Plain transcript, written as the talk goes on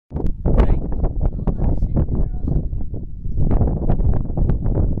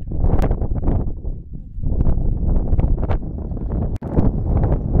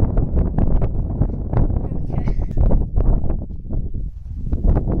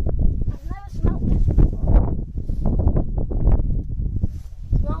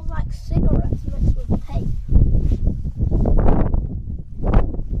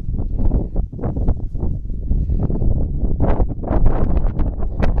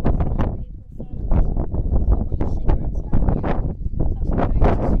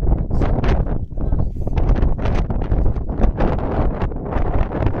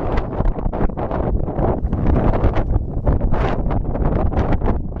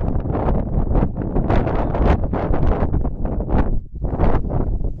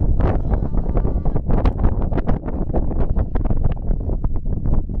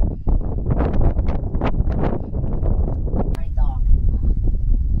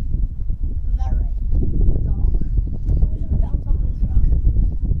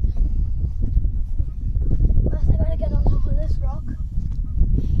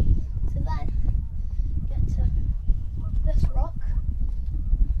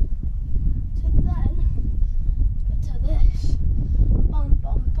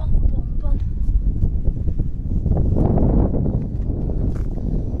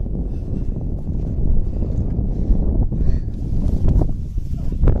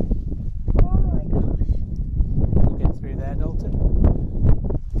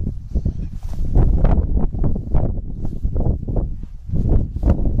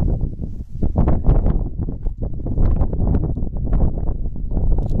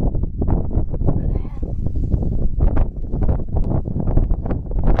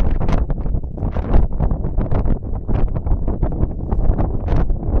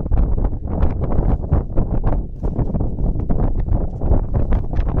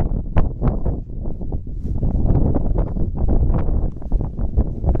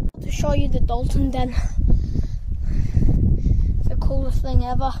show you the Dalton den. It's the coolest thing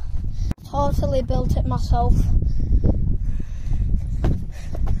ever. Totally built it myself.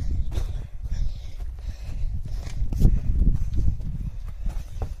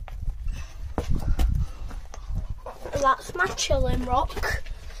 That's my chilling rock.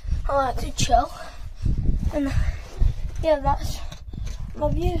 I like to chill. And yeah, that's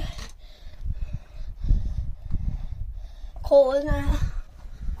my view. Cool, isn't it?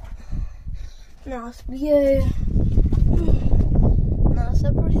 Nice view. Nice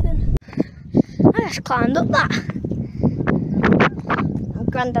everything. I just climbed up that. My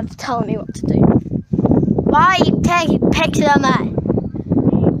granddad's telling me what to do. Why are you taking pictures of me?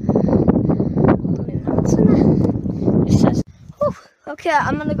 It says, oh, okay,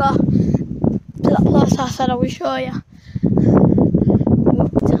 I'm gonna go to that place I said I would show you.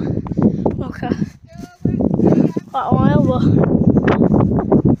 Okay. Quite a while, but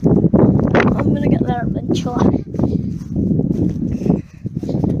I'm gonna get there eventually.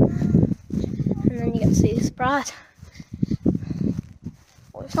 And then you get to see the sprite.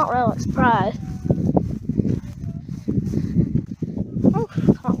 Well, it's not really a sprite. Oh,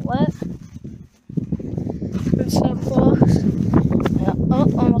 can't wait. It's so close. Oh,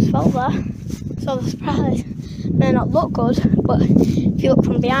 almost fell there. So the surprise may not look good, but if you look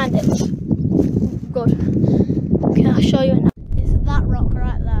from behind it, it's good. Okay, I'll show you it now. It's that rock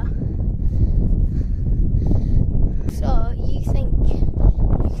right there. So you think you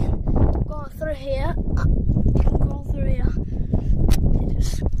can go through here? You can go through here.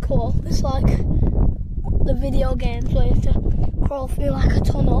 It's cool. It's like the video games where you have to crawl through like a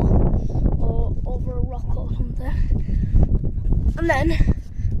tunnel or over a rock or something. And then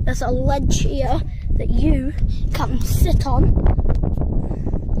there's a ledge here that you can sit on.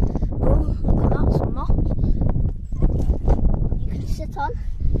 Oh, look at that, some moss. You can sit on,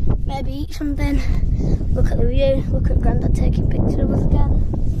 maybe eat something, look at the view, look at Grandad taking pictures of us again.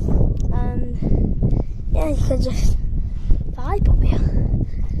 And yeah, you can just vibe up here.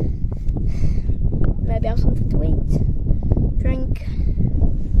 Maybe have something to eat, drink.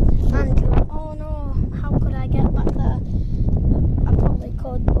 And you're like, oh no, how could I get back there? I probably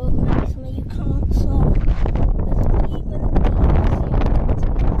could, but maybe some of you can't, so there's a peak with it.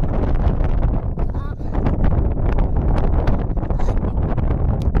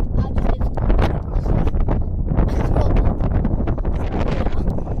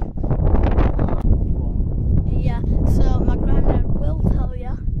 Yeah, so my granddad will tell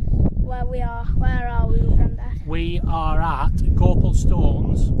you where we are. Where are we, Granddad? We are at Gorple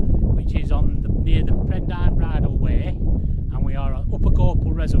Stones, which is on near the Pendine Bridle Way, and we are at Upper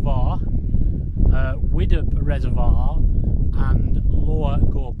Gorple Reservoir, Widdop Reservoir and Lower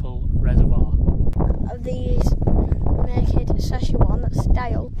Gorple Reservoir. These make it Szechuan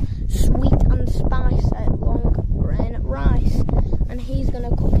style sweet and spicy long grain rice, and he's going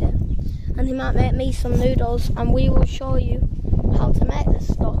to cook it, and he might make me some noodles, and we will show you how to make this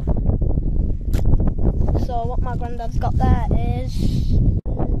stuff. So what my granddad's got there is, he's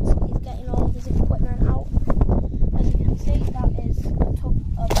getting all of his equipment out. As you can see, that is a tub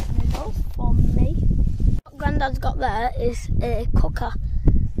of noodles for me. What Granddad's got there is a cooker.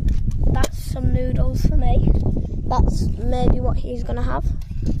 That's some noodles for me. That's maybe what he's going to have.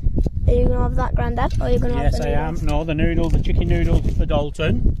 Are you going to have that, Grandad? Or are you going to have the noodles? Yes, I am. No, the chicken noodles for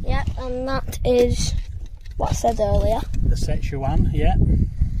Dalton. Yeah, and that is what I said earlier. The Szechuan, yeah.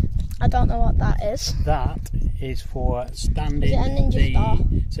 I don't know what that is. That is for standing. Is it a ninja star?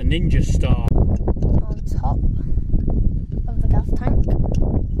 It's a ninja star. On top of the gas tank. So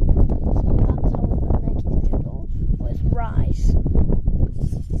that's how we're going to make his noodles with rice.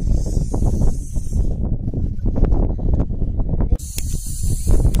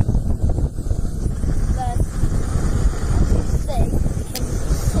 Then, as you can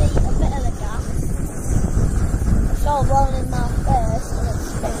see a bit of the gas. It's all blowing in my face and it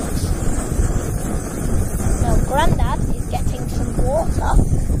stinks. Now Grandad is getting some water.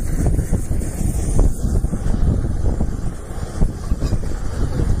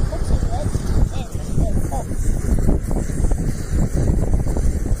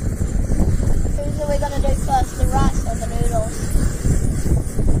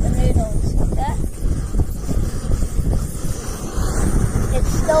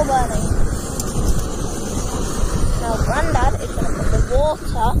 Still burning. Now Grandad is going to put the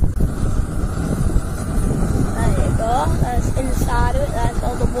water. There you go. There's inside of it. There's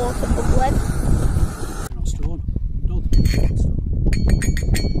all the water bubbling. Not stone. Not stone.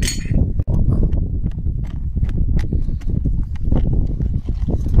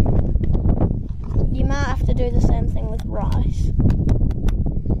 You might have to do the same thing with rice.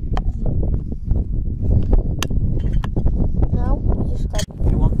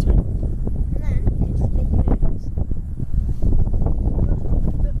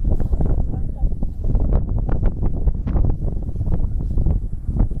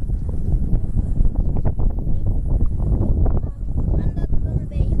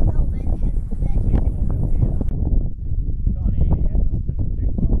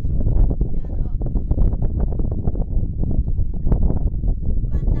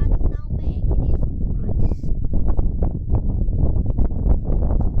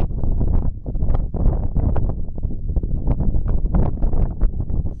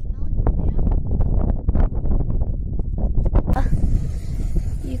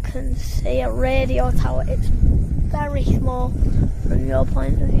 see a radio tower. It's very small from your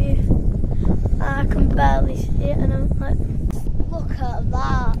point of view. I can barely see it, and I'm like, look at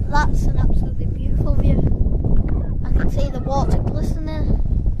that. That's an absolutely beautiful view. I can see the water glistening.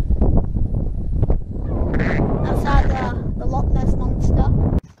 That's like the Loch Ness Monster.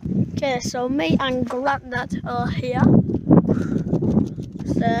 Okay, so me and Grandad are here.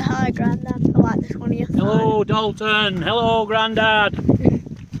 So, hi Grandad, I like this one of your thighs. Hello Dalton, hello Grandad.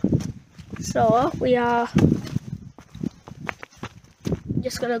 So, we are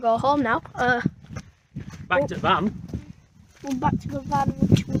just going to go home now. Back to the van. We're back to the van,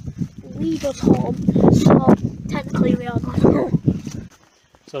 which will lead us home. So, technically we are going home.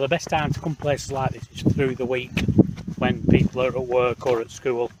 So the best time to come places like this is through the week when people are at work or at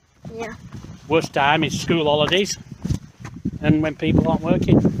school. Yeah. Worst time is school holidays and when people aren't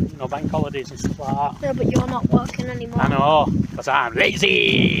working, you know, bank holidays and stuff like that. Yeah, but you're not working anymore. I know, because I'm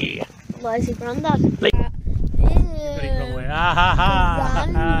lazy. Lazy Grandad. Put it wrong way. Ah, ha, ha.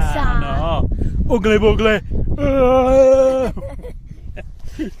 Grandad. I know. Ugly bugly.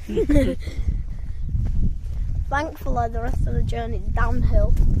 Thankfully, the rest of the journey is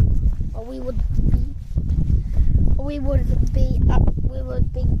downhill, or we would be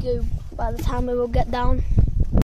goo by the time we will get down.